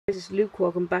This is Luke,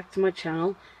 welcome back to my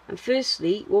channel, and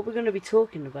firstly what we're going to be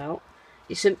talking about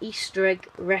is some Easter egg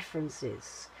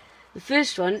references. The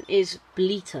first one is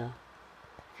Bleater.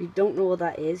 If you don't know what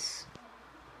that is,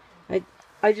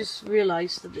 I just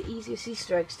realised that the easiest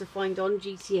Easter eggs to find on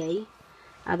GTA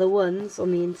are the ones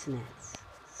on the internet.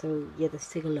 So yeah,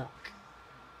 let's take a look.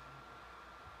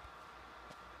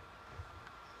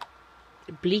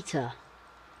 Bleater.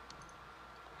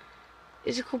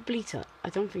 Is it called Bleater? I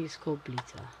don't think it's called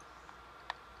Bleater.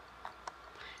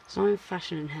 It's not in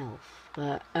fashion and health,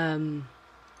 but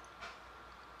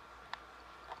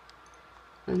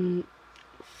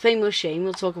Fame or Shame,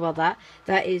 we'll talk about that.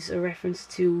 That is a reference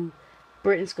to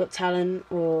Britain's Got Talent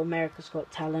or America's Got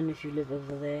Talent if you live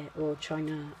over there, or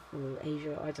China or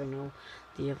Asia. I don't know.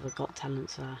 The other Got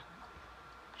Talents are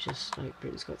just like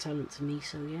Britain's Got Talent to me,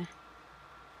 so yeah.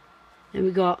 Then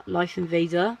we got Life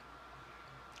Invader,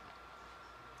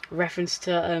 reference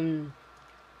to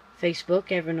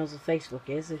Facebook. Everyone knows what Facebook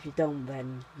is. If you don't,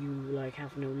 then you like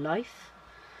have no life.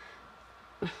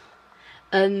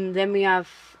 Then we have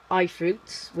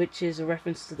iFruits, which is a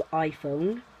reference to the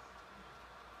iPhone.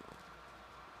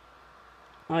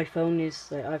 iPhone is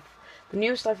the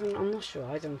newest iPhone. I'm not sure.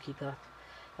 I don't keep up.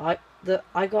 I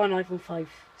got an iPhone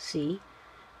 5C,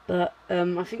 but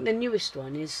I think the newest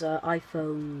one is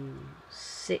iPhone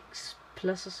 6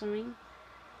 Plus or something,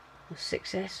 or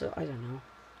 6S, or I don't know.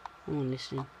 I'm not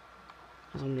listening.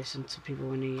 I don't listen to people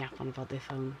when they yap on about their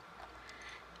phone.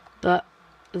 But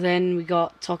then we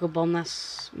got Taco Bomb,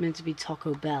 that's meant to be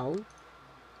Taco Bell.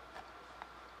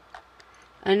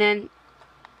 And then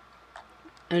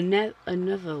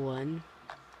another one,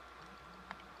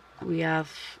 we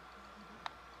have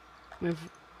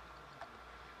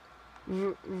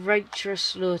Righteous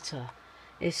Slaughter.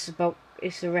 It's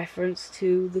a reference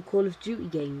to the Call of Duty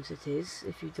games. It is,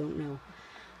 if you don't know,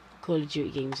 Call of Duty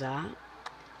games are.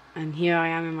 And here I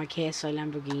am in my KSI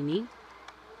Lamborghini.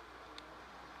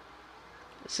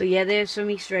 So yeah, there's some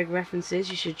Easter egg references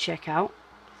you should check out.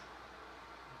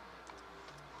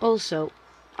 Also,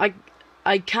 I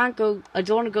don't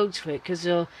want to go to it because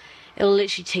it'll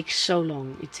literally take so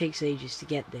long. It takes ages to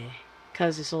get there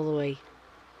because it's all the way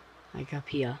like up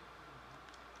here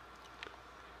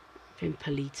in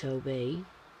Palito Bay,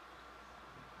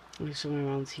 or somewhere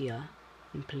around here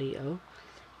in Palito.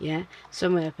 Yeah,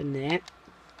 somewhere up in there.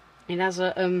 It has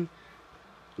a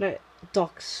like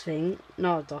docks thing,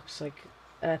 not a docks, like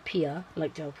a pier,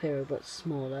 like Del Piero, but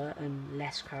smaller and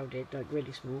less crowded, like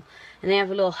really small. And they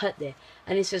have a little hut there,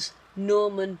 and it says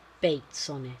Norman Bates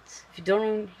on it. If you don't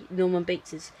know who Norman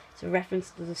Bates is, it's a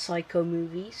reference to the Psycho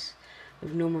movies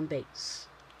with Norman Bates.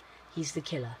 He's the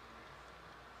killer.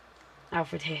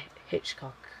 Alfred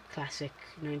Hitchcock classic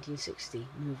 1960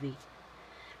 movie.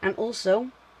 And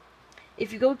also,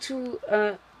 if you go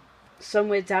to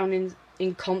somewhere down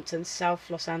in Compton, South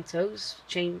Los Santos,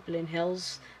 Chamberlain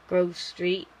Hills, Grove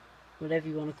Street, whatever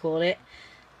you want to call it.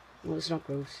 Well, it's not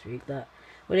Grove Street, but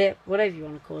whatever you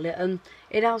want to call it.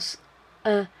 It has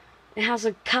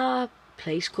a car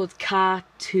place called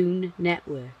Cartoon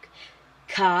Network.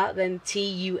 Car, then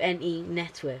Tune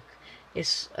Network.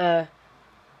 It's a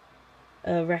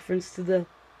reference to the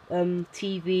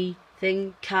TV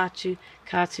thing, Cartoon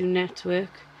Network,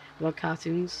 about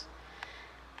cartoons.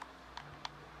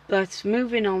 But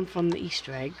moving on from the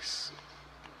Easter eggs,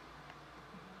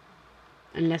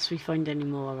 unless we find any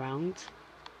more around.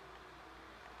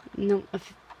 No,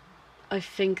 I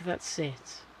think that's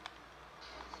it.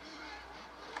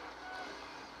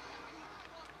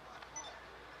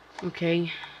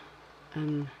 Okay,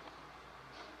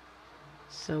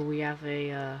 so we have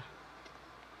a,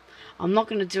 I'm not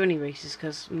going to do any races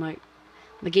because my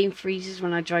game freezes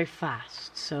when I drive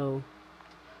fast, so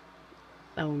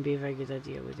that wouldn't be a very good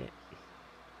idea, would it?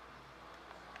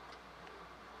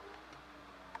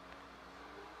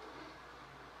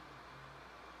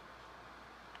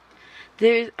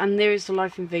 There is the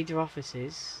Life Invader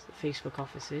offices, the Facebook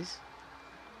offices.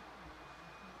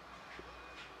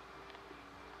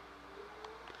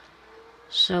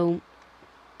 So,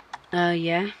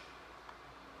 yeah.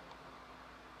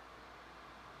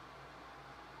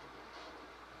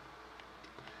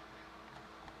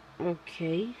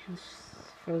 Okay, it's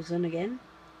frozen again.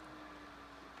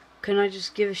 Can I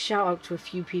just give a shout out to a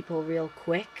few people real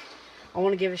quick? I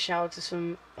want to give a shout out to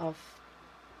some of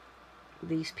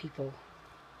these people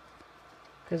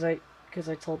because I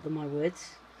told them I would.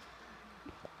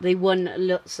 They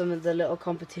won some of the little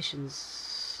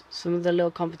competitions. Some of the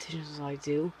little competitions I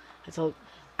do. I told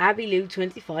Abby Lou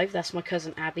 25. That's my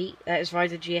cousin Abby. That is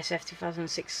Rider GSF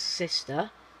 2006 sister.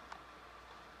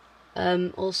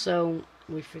 Also,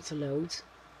 wait for it to load.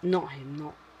 Not him,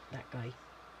 not that guy.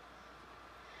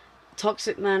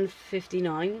 Toxic Man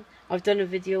 59. I've done a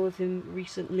video with him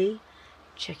recently.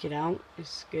 Check it out.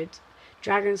 It's good.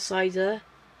 Dragon Cider.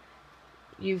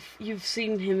 You've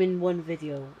seen him in one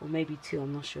video, or maybe two,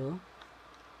 I'm not sure.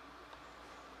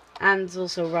 And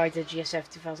also Rider GSF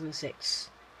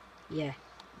 2006. Yeah,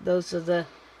 those are the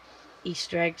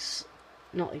Easter eggs.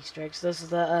 Not Easter eggs. Those are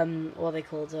the what are they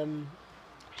called?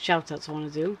 Shout outs I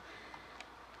want to do.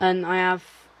 And I have.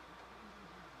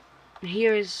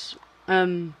 Here is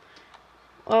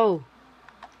oh.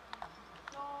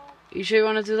 You sure you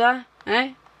want to do that?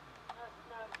 Eh?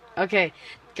 Okay,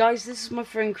 guys, this is my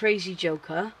friend Crazy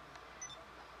Joker.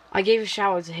 I gave a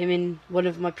shout out to him in one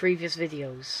of my previous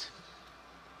videos.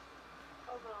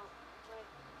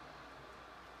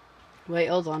 Wait,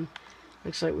 hold on.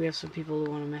 Looks like we have some people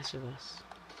who want to mess with us.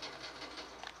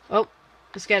 Oh,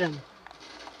 let's get him.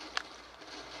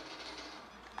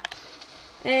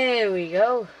 There we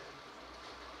go.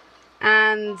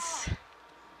 And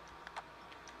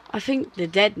I think they're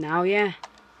dead now, yeah.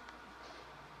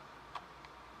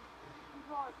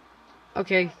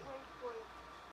 Okay.